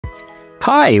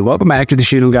Hi, welcome back to the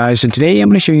channel guys, and today I'm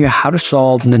going to show you how to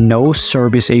solve the no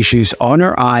service issues on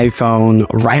your iPhone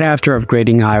right after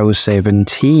upgrading iOS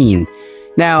 17.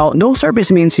 Now, no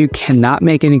service means you cannot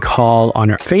make any call on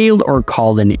your failed or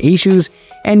called any issues,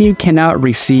 and you cannot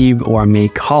receive or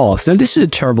make calls. Now, this is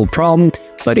a terrible problem,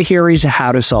 but here is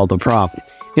how to solve the problem.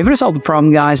 If you want to solve the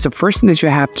problem, guys, the first thing that you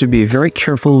have to be very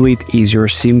careful with is your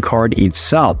SIM card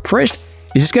itself. First,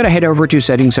 you just gotta head over to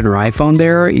settings on your iPhone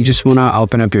there. You just wanna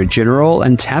open up your general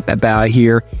and tap about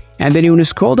here. And then you wanna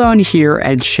scroll down here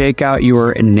and check out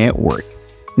your network.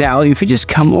 Now, if you just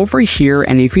come over here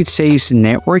and if it says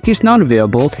network is not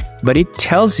available, but it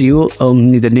tells you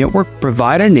the network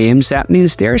provider names, that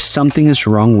means there's something is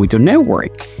wrong with your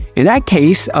network. In that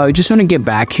case, you just wanna get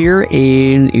back here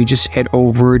and you just head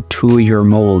over to your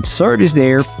mobile service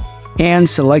there and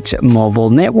select mobile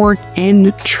network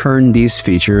and turn these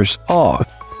features off.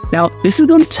 Now, this is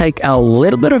going to take a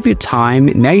little bit of your time.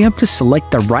 Now you have to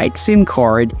select the right SIM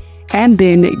card and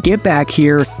then get back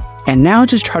here and now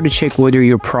just try to check whether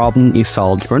your problem is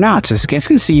solved or not. So as you guys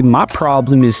can see, my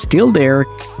problem is still there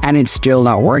and it's still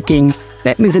not working.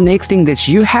 That means the next thing that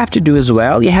you have to do as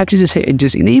well, you have to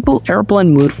just enable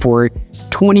airplane mode for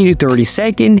 20 to 30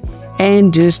 seconds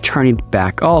and just turn it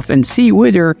back off and see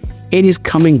whether it is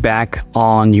coming back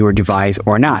on your device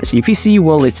or not. So if you see,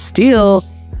 well,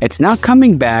 it's not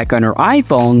coming back on your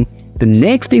iPhone, the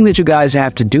next thing that you guys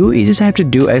have to do is just have to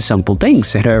do a simple thing.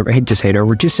 Just head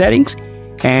over to settings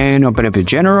and open up your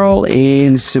general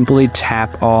and simply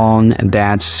tap on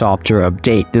that software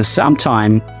update. Now,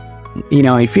 sometime,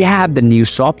 if you have the new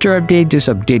software update, just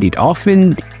update it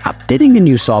often. Updating the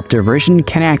new software version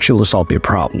can actually solve your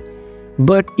problem.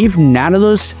 But if none of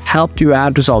those helped you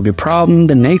out to solve your problem,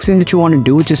 the next thing that you want to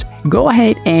do is just go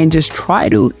ahead and just try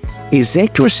to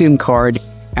eject your SIM card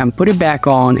and put it back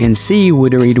on and see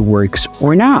whether it works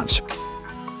or not.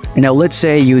 Now, let's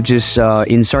say you just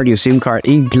insert your SIM card,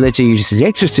 let's say you just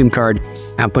eject your SIM card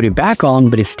and put it back on,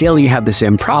 but still you have the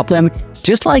same problem,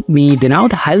 just like me, then I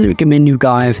would highly recommend you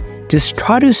guys just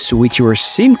try to switch your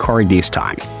SIM card this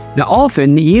time. Now,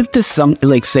 often, if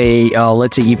let's say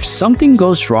if something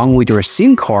goes wrong with your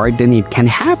SIM card, then it can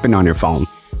happen on your phone.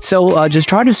 So just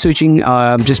try to switch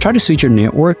your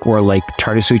network or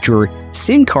try to switch your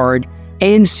SIM card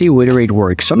and see whether it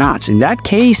works or not. In that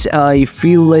case, if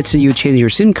let's say you change your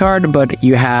SIM card, but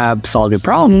you have solved your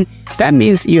problem, that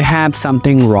means you have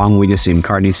something wrong with your SIM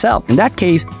card itself. In that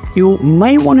case, you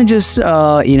might want to just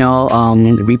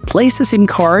replace the SIM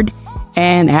card.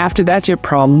 And after that, your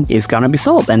problem is gonna be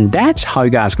solved. And that's how you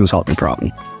guys can solve your problem.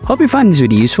 Hope you find this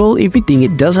video useful. If you think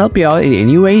it does help you out in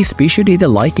any ways, be sure to hit a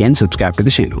like and subscribe to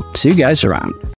the channel. See you guys around.